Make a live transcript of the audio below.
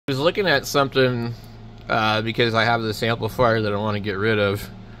was looking at something because I have this amplifier that I want to get rid of,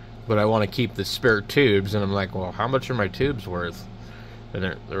 but I want to keep the spare tubes, and I'm like, well, how much are my tubes worth? And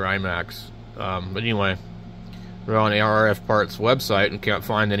they're IMAX. But anyway, we're on ARF Parts website and can't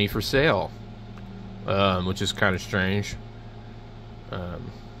find any for sale, which is kind of strange.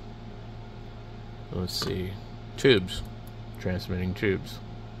 Let's see, tubes, transmitting tubes.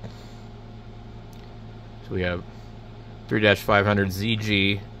 So we have 3-500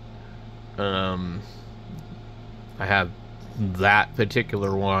 ZG. I have that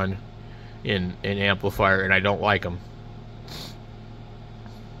particular one in an amplifier, and I don't like them.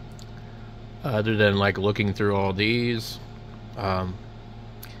 Other than like looking through all these, I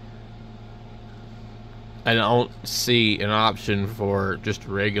don't see an option for just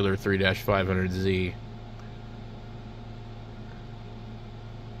regular 3-500Z.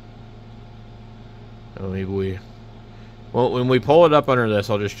 Oh, maybe we... Well, when we pull it up under this,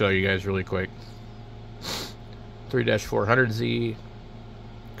 I'll just show you guys really quick. 3-400Z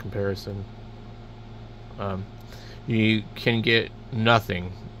comparison. You can get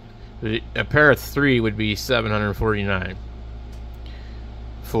nothing. A pair of 3 would be $749.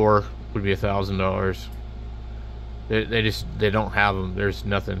 4 would be $1,000. They don't have them. There's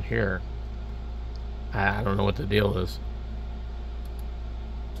nothing here. I don't know what the deal is.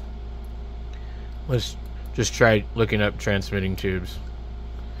 Let's just try looking up transmitting tubes.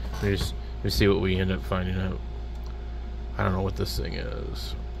 Let's see what we end up finding out. I don't know what this thing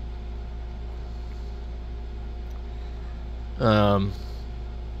is.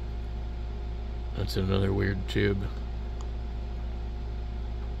 That's another weird tube.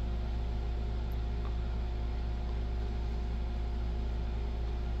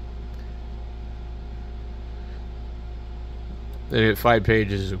 They get 5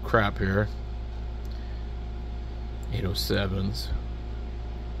 pages of crap here. 807s.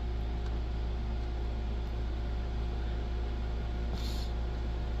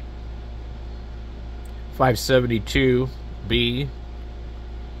 $572B,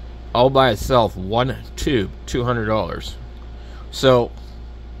 all by itself, one tube, $200. So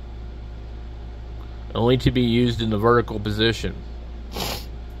only to be used in the vertical position.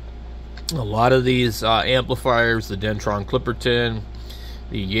 A lot of these amplifiers, the Dentron Clipperton,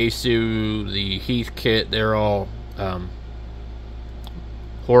 the Yaesu, the Heath kit, they're all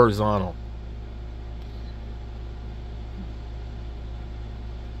horizontal.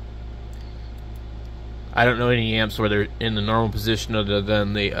 I don't know any amps where they're in the normal position other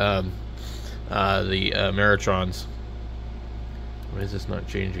than the Meritrons. Why is this not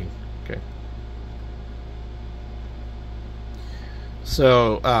changing? Okay.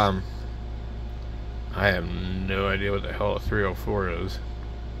 So I have no idea what the hell a 304 is.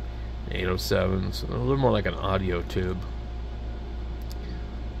 807s, a little more like an audio tube.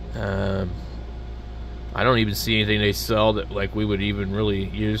 I don't even see anything they sell that like we would even really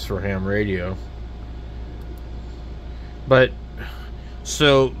use for ham radio. But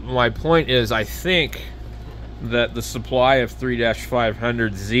so my point is, I think that the supply of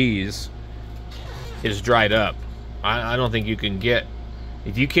 3-500Zs is dried up. I don't think you can get,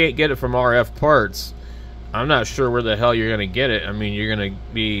 if you can't get it from RF Parts, I'm not sure where the hell you're going to get it. I mean, you're going to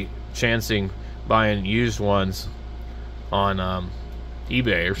be chancing buying used ones on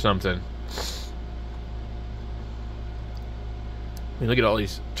eBay or something. I mean, look at all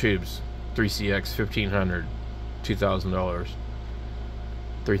these tubes. 3CX, $1,500, $2,000,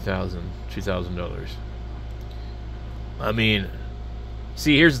 $3,000, $2,000. I mean,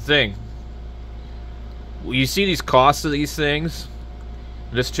 see, here's the thing. You see these costs of these things?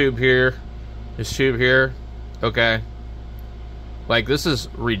 This tube here, okay? Like, this is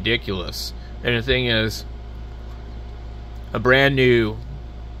ridiculous. And the thing is, a brand new,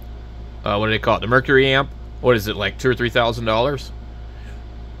 what do they call it? The Mercury amp? What is it, like $2,000 or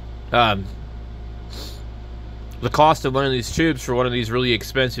 $3,000? The cost of one of these tubes for one of these really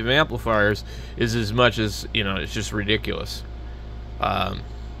expensive amplifiers is as much as, you know, it's just ridiculous.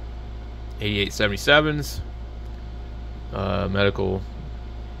 8877s, medical.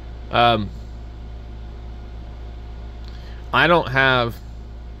 I don't have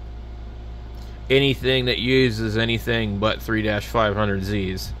anything that uses anything but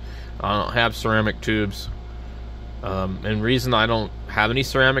 3-500Zs. I don't have ceramic tubes. And the reason I don't have any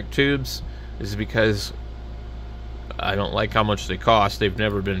ceramic tubes is because I don't like how much they cost. They've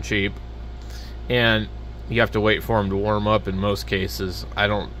never been cheap. And you have to wait for them to warm up in most cases. I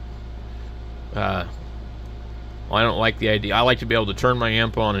don't like the idea. I like to be able to turn my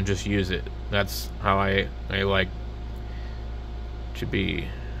amp on and just use it. That's how I like to be.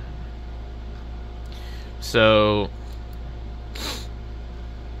 So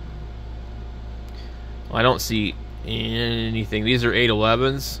I don't see anything. These are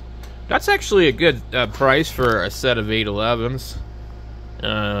 811s. That's actually a good price for a set of 811s.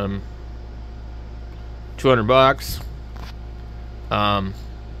 $200.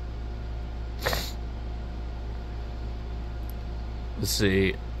 Let's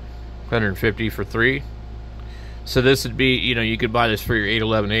see, 150 for 3. So this would be, you know, you could buy this for your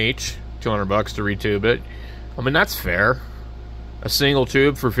 811H, $200 to retube it. I mean, that's fair. A single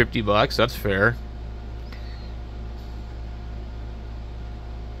tube for $50, that's fair.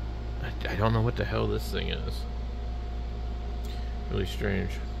 I don't know what the hell this thing is. Really strange.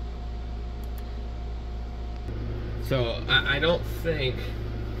 So I don't think,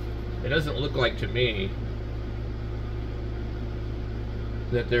 it doesn't look like to me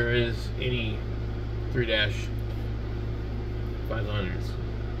that there is any 3-500s.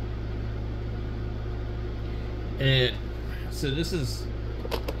 And so this is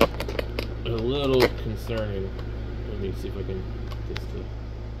a little concerning. Let me see if I can get this to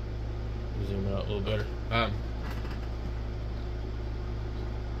zoom out a little better.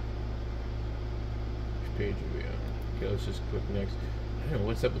 Which page are we on? Okay, let's just click next. I don't know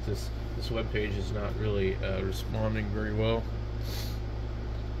what's up with this. This web page is not really responding very well.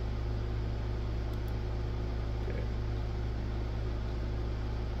 Okay.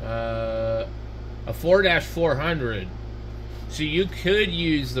 A 4-400. So you could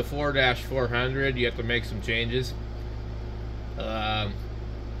use the 4-400. You have to make some changes.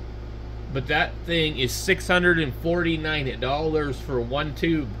 But that thing is $649 for one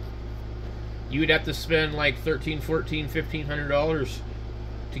tube. You would have to spend like $1,300, $1,400, $1,500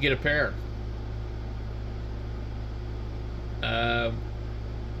 to get a pair.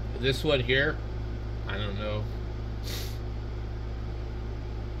 This one here, I don't know.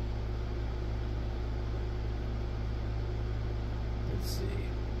 Let's see.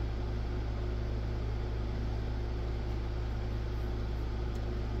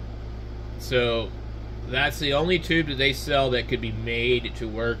 So that's the only tube that they sell that could be made to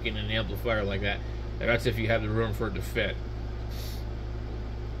work in an amplifier like that. And that's if you have the room for it to fit.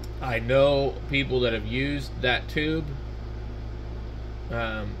 I know people that have used that tube.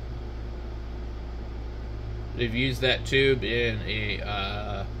 They've used that tube in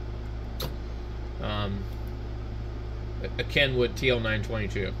a Kenwood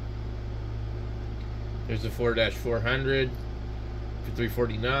TL922. There's a 4-400 for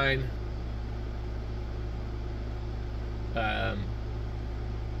 $349.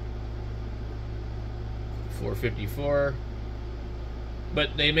 454,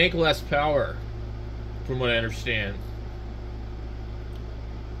 but they make less power, from what I understand.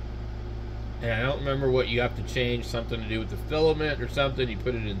 And I don't remember what you have to change, something to do with the filament or something. You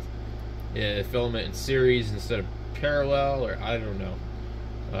put it in filament in series instead of parallel, or I don't know.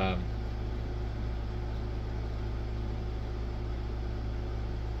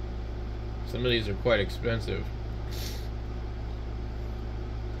 Some of these are quite expensive.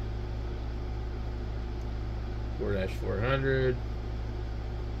 $4-400.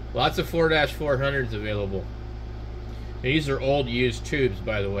 Lots of 4-400s available. And these are old used tubes,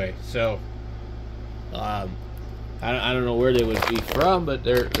 by the way. So I don't know where they would be from, but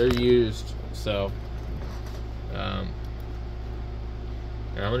they're used. So and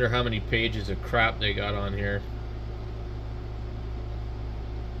I wonder how many pages of crap they got on here.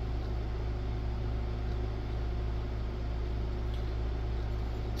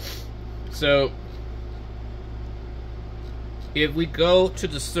 So if we go to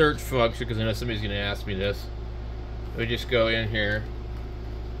the search function, because I know somebody's going to ask me this, we just go in here,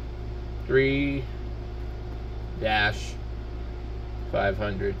 3-500,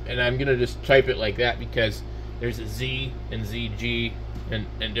 and I'm going to just type it like that because there's a Z and ZG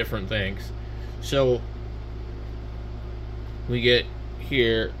and different things. So we get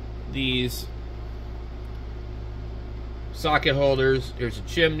here these socket holders. Here's a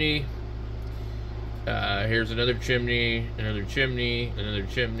chimney. Here's another chimney, another chimney, another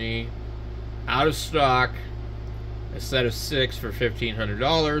chimney. Out of stock, a set of 6 for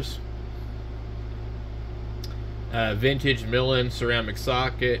 $1,500. Vintage Millen ceramic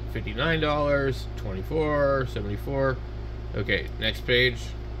socket, $59. 24, 74. Okay, next page.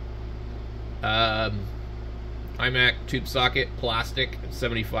 iMac tube socket, plastic,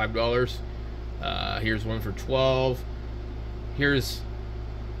 $75. Here's one for $12. Here's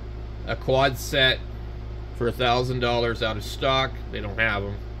a quad set for $1,000 out of stock. They don't have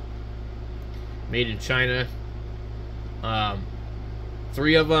them. Made in China.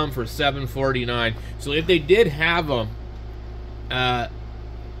 3 of them for $749. So if they did have them,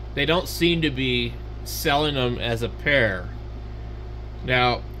 they don't seem to be selling them as a pair.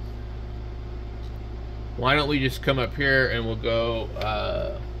 Now, Why don't we just come up here and we'll go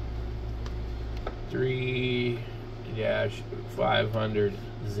 3-500Z.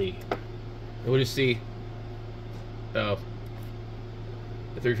 And we'll just see. Oh,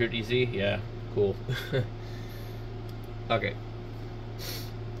 the 350Z? Yeah, cool. Okay.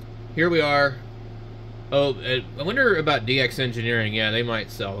 Here we are. Oh, I wonder about DX Engineering. Yeah, they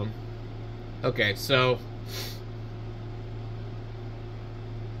might sell them. Okay, so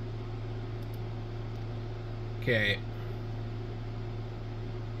okay.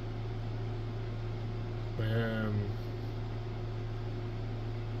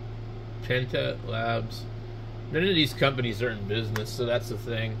 Penta Labs. None of these companies are in business, so that's the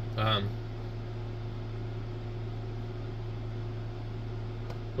thing. Let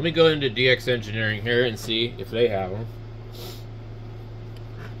me go into DX Engineering here and see if they have them.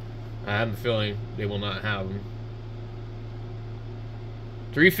 I have a feeling they will not have them.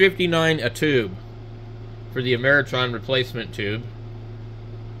 $359 a tube for the Ameritron replacement tube.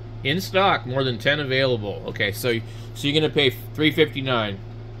 In stock, more than 10 available. Okay, so you're going to pay $359.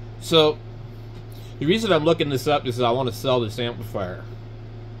 So the reason I'm looking this up is I want to sell this amplifier.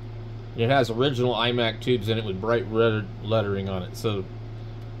 It has original iMac tubes in it with bright red lettering on it. So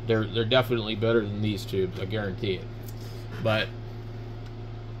they're definitely better than these tubes, I guarantee it. But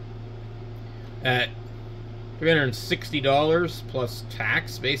at $360 plus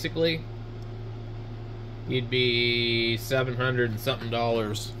tax, basically, you'd be $700 and something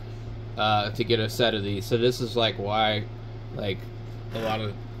to get a set of these. So this is like why, like, a lot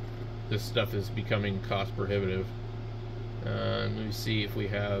of this stuff is becoming cost prohibitive. Let me see if we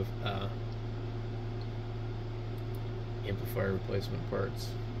have amplifier replacement parts.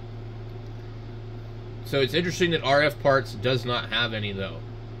 So it's interesting that RF Parts does not have any, though.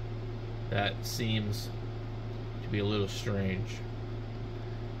 That seems to be a little strange.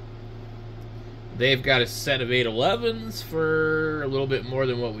 They've got a set of 811s for a little bit more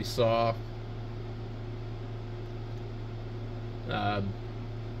than what we saw. A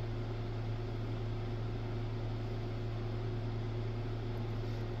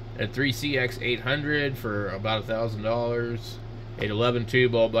 3CX800 for about $1,000. 811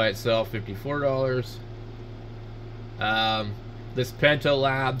 tube all by itself, $54. This Penta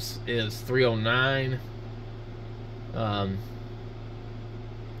Labs is $309.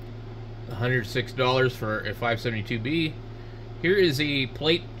 $106 for a 572B. Here is a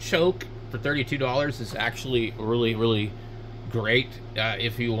plate choke for $32. It's actually really, really great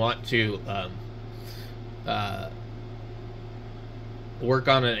if you want to work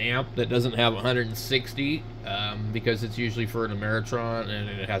on an amp that doesn't have 160, because it's usually for an Ameritron and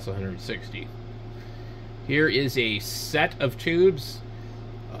it has 160. Here is a set of tubes.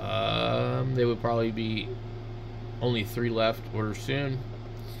 They would probably be only 3 left. Order soon.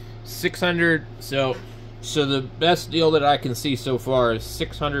 600. So the best deal that I can see so far is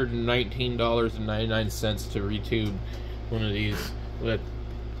 $619.99 to retube one of these with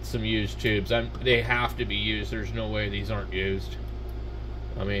some used tubes. They have to be used. There's no way these aren't used.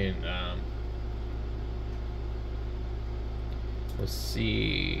 I mean, let's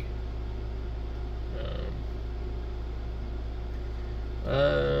see.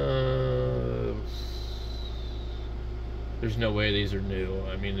 There's no way these are new.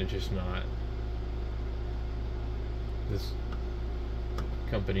 I mean, they're just not. This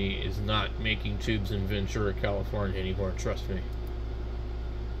company is not making tubes in Ventura, California anymore, trust me.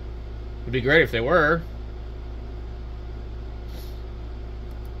 It'd be great if they were.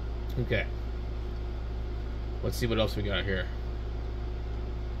 Okay. Let's see what else we got here.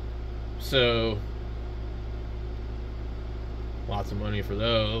 So, lots of money for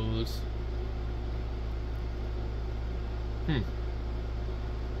those.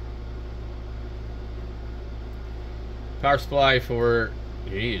 Power supply for,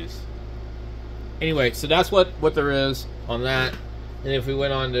 jeez. Anyway, so that's what there is on that. And if we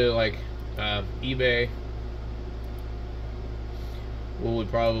went on to like eBay, we would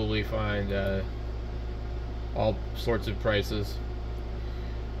probably find all sorts of prices.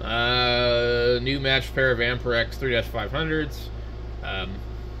 New matched pair of Amperex 3-500s.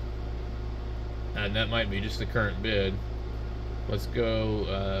 And that might be just the current bid. Let's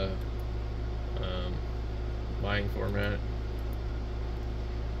go buying format.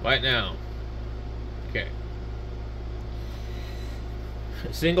 Buy it now. Okay.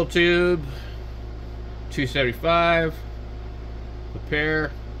 Single tube, $275. A pair,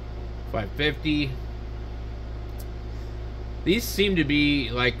 $550. These seem to be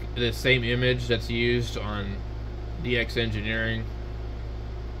like the same image that's used on DX Engineering.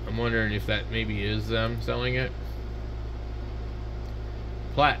 I'm wondering if that maybe is them selling it.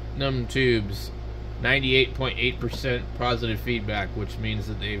 Platinum tubes, 98.8% positive feedback, which means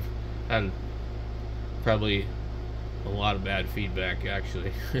that they've had probably a lot of bad feedback,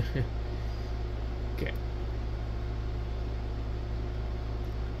 actually. Okay.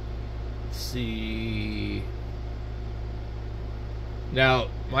 Let's see. Now,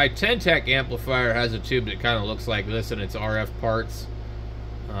 my 10-tech amplifier has a tube that kind of looks like this, and it's RF parts.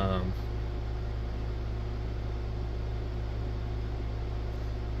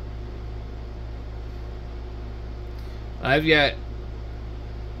 I've got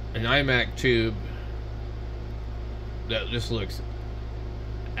an iMac tube that just looks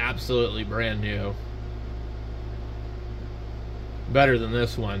absolutely brand new. Better than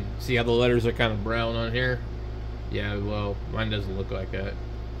this one. See how the letters are kind of brown on here? Yeah, well, mine doesn't look like that.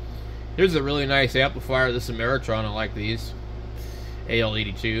 Here's a really nice amplifier. This is Ameritron. I like these.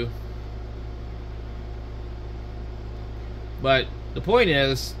 AL82. But the point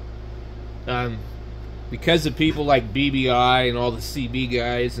is, because of people like BBI and all the CB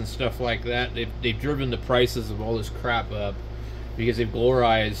guys and stuff like that, they've driven the prices of all this crap up because they've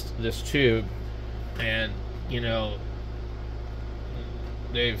glorified this tube, and you know,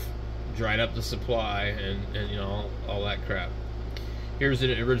 they've dried up the supply and you know, all that crap. Here's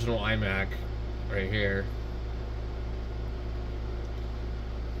an original iMac right here.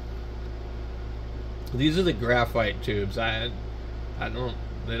 These are the graphite tubes. They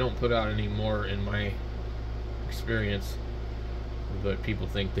don't put out any more in my experience, but people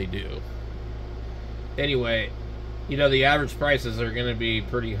think they do. Anyway, you know, the average prices are going to be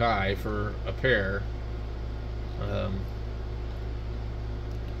pretty high for a pair.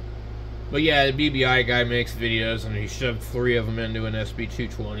 But yeah, the BBI guy makes videos, and he shoved 3 of them into an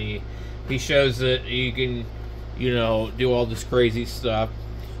SB220. He shows that you can, you know, do all this crazy stuff.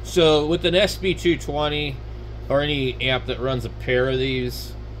 So with an SB220 or any amp that runs a pair of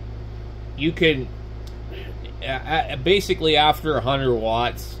these, you can basically after 100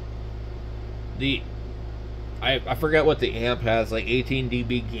 watts, I forget what the amp has, like 18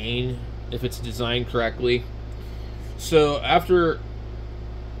 dB gain if it's designed correctly. So after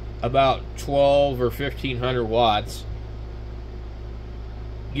about 12 or 1500 watts,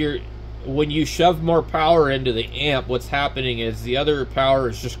 when you shove more power into the amp, what's happening is the other power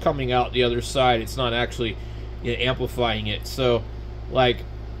is just coming out the other side. It's not actually amplifying it. So like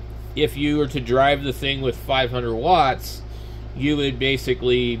if you were to drive the thing with 500 watts, you would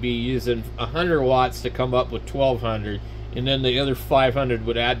basically be using 100 watts to come up with 1200, and then the other 500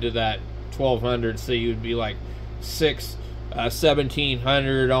 would add to that 1200, so you'd be like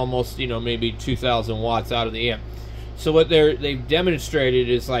 1700, almost, you know, maybe 2000 watts out of the amp. So what they've demonstrated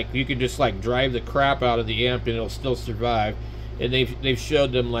is like you can just like drive the crap out of the amp and it'll still survive. And they've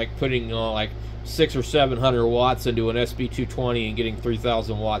showed them like putting like 600 or 700 watts into an SB220 and getting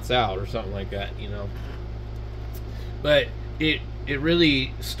 3000 watts out or something like that, you know. But it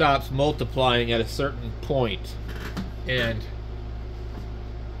really stops multiplying at a certain point,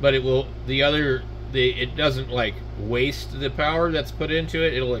 but it will it doesn't like waste the power that's put into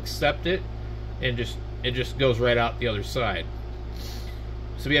it. It'll accept it and it just goes right out the other side.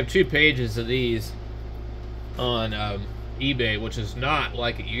 So we have 2 pages of these on eBay, which is not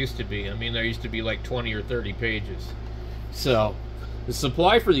like it used to be. I mean, there used to be like 20 or 30 pages. So the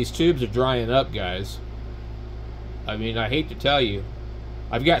supply for these tubes are drying up, guys. I mean, I hate to tell you,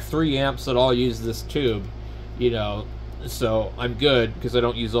 I've got 3 amps that all use this tube, you know, so I'm good because I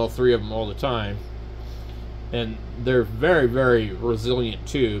don't use all 3 of them all the time. And they're very, very resilient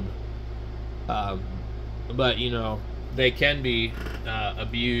tube. But, you know, they can be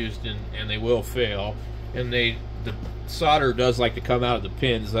abused and they will fail. And the solder does like to come out of the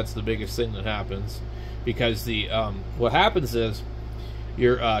pins. That's the biggest thing that happens. Because what happens is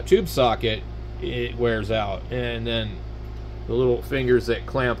your tube socket, it wears out, and then the little fingers that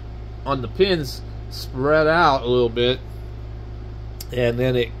clamp on the pins spread out a little bit, and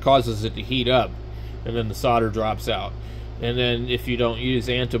then it causes it to heat up, and then the solder drops out. And then if you don't use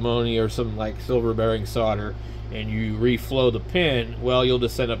antimony or some like silver bearing solder and you reflow the pin, well, you'll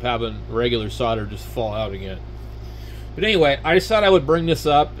just end up having regular solder just fall out again. But anyway, I just thought I would bring this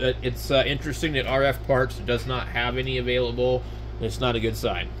up. It's interesting that RF Parts does not have any available. It's not a good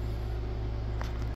sign.